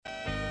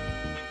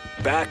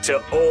back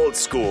to Old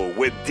School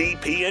with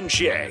DP and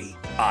J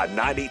on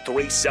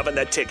 93.7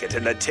 The Ticket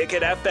and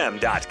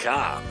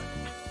theticketfm.com.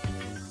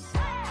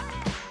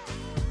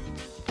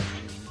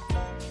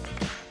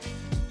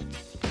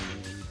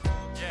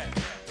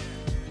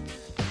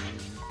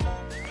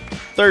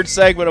 Third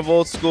segment of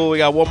Old School. We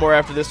got one more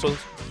after this one.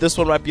 This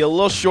one might be a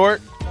little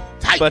short,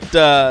 but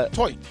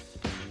Toy.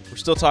 we're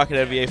still talking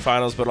NBA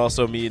Finals, but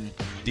also me and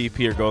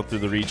DP are going through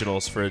the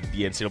regionals for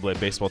the NCAA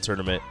baseball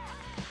tournament.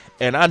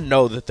 And I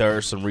know that there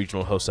are some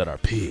regional hosts that are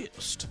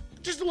pissed.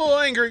 Just a little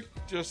angry.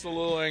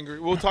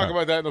 We'll talk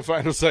about that in the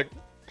final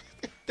segment.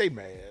 They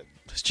mad.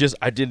 It's just,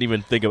 I didn't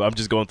even think of it. I'm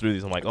just going through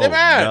these. I'm like, They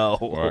mad. no.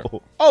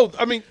 Right. Oh,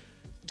 I mean,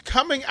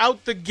 coming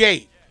out the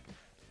gate.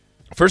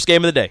 First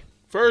game of the day,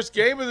 First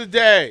game of the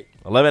day.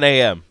 11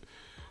 a.m.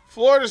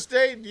 Florida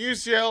State and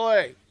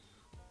UCLA.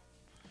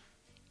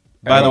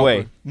 By the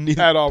Auburn. way,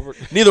 At Auburn.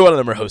 neither one of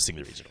them are hosting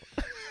the regional.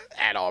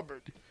 At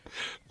Auburn.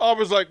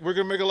 Auburn's like, we're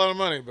going to make a lot of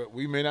money, but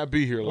we may not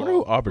be here I long. wonder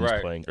who Auburn's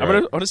Right, playing. right. I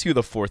want to see who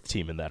the fourth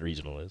team in that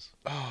regional is.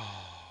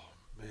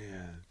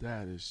 Man,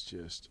 that is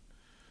just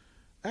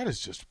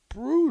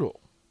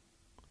brutal.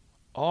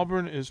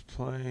 Auburn is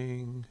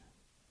playing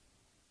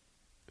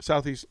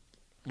Southeast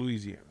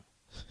Louisiana.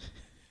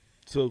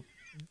 So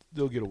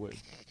they'll get a win.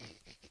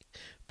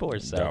 Poor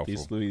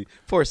Southeast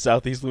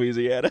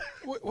Louisiana.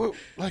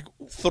 Like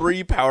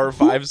 3 Power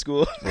 5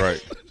 schools.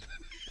 Right.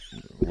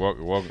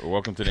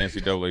 Welcome to the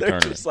NCAA They're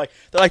tournament. just like,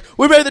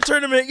 we made the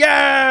tournament.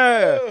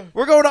 Yeah.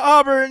 We're going to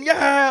Auburn.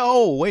 Yeah.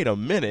 Oh, wait a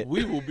minute.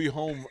 we will be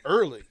home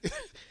early.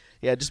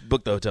 Yeah, just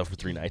book the hotel for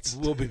 3 nights.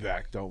 We'll be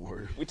back. Don't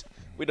worry.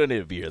 We don't need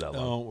to be here that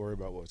long. Don't worry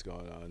about what's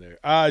going on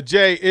there.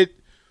 Jay,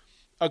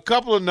 a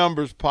couple of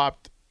numbers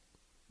popped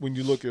when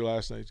you look at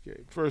last night's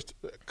game. First,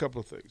 a couple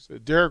of things.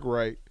 Derek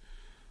Wright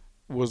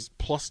was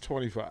plus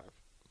 25.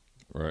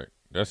 Right.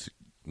 That's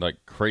like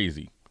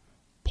crazy.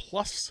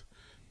 Plus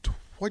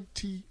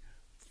 25.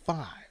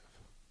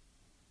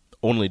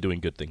 Only doing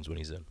good things when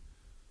he's in.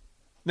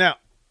 Now,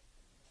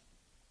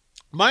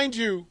 mind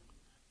you,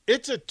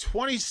 it's a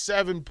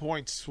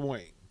 27-point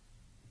swing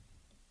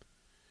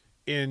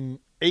in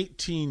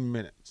 18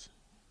 minutes.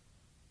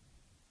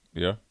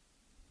 Yeah.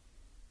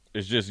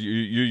 It's just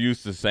you're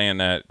used to saying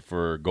that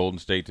for Golden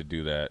State to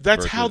do that.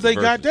 That's how they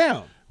got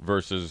down.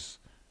 Versus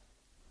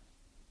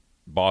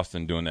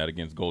Boston doing that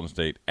against Golden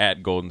State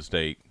at Golden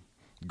State.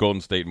 Golden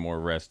State more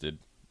rested,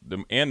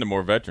 and the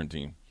more veteran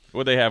team.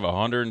 Would they have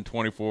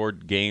 124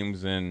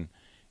 games in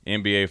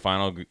NBA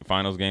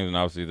finals games, and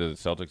obviously the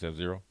Celtics have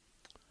 0?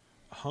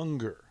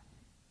 Hunger.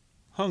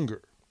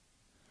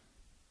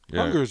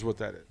 Yeah. Hunger is what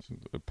that is.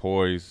 The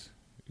poise,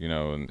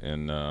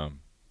 and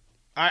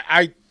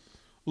I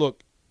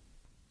look,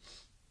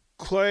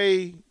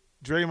 Clay,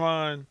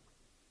 Draymond,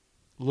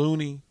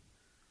 Looney,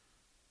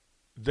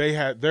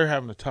 they're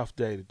having a tough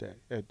day today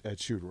at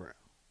shoot around.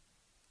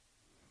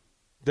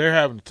 They're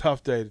having a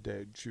tough day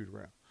today at shoot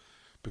around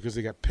because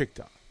they got picked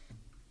on.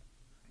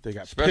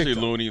 especially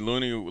Looney.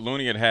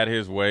 Looney had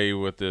his way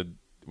with the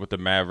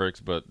Mavericks,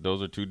 but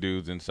those are two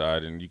dudes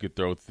inside, and you could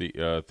throw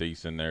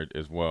Thies in there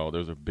as well.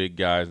 Those are big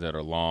guys that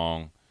are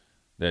long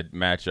that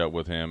match up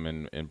with him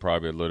and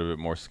probably a little bit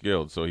more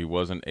skilled. So he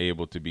wasn't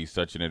able to be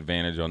such an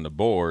advantage on the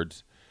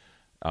boards.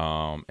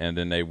 And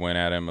then they went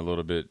at him a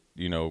little bit,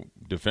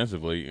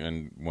 defensively,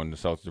 and when the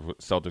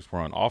Celtics were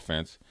on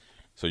offense.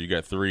 So you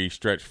got 3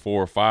 stretch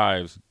 4 or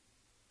 5s,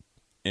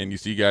 and you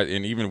see guys,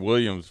 and even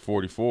Williams,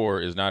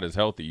 44, is not as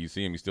healthy. You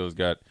see him; he still has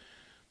got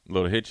a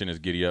little hitch in his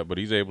giddy up, but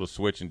he's able to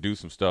switch and do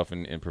some stuff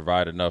and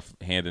provide enough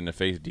hand in the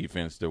face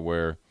defense to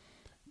where,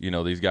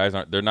 these guys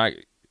they're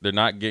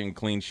not getting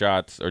clean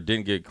shots or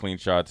didn't get clean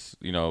shots,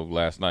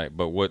 last night.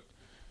 But what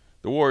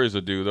the Warriors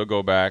will do, they'll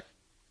go back,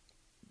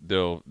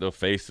 they'll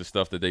face the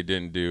stuff that they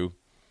didn't do.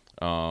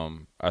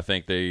 I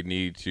think they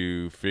need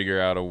to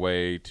figure out a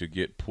way to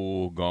get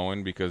Poole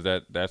going because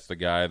that's the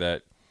guy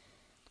that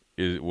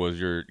was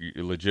your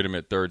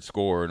legitimate third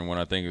scorer, and when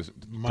I think it was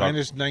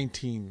minus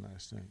 19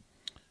 last night,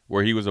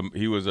 where he was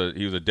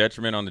a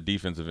detriment on the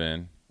defensive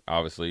end,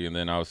 obviously, and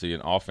then obviously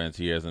in offense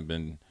he hasn't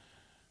been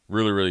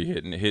really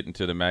hitting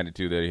to the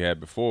magnitude that he had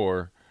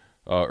before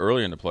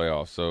early in the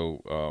playoffs.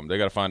 So they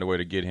got to find a way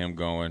to get him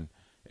going.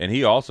 And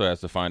he also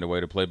has to find a way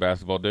to play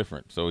basketball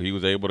different. So he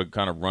was able to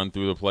kind of run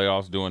through the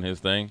playoffs doing his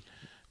thing.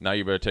 Now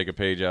you better take a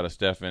page out of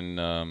Steph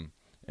and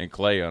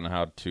Clay on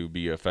how to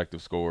be an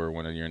effective scorer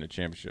when you're in the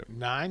championship.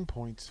 9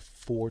 points,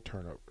 4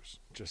 turnovers.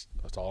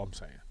 That's all I'm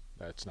saying.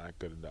 That's not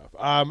good enough.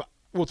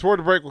 Well, toward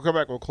the break, we'll come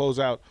back. We'll close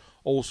out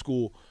Old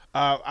School.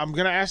 I'm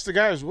going to ask the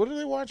guys, what are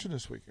they watching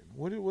this weekend?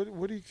 What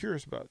are you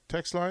curious about?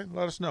 Text line,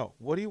 let us know.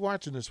 What are you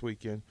watching this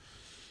weekend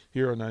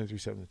here on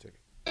 93.7 The Ticket?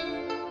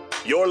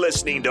 You're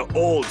listening to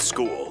Old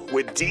School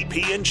with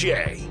DP and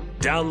J.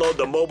 Download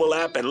the mobile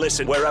app and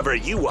listen wherever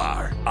you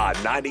are on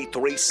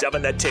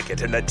 93.7 The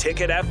Ticket and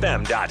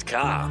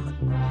theticketfm.com.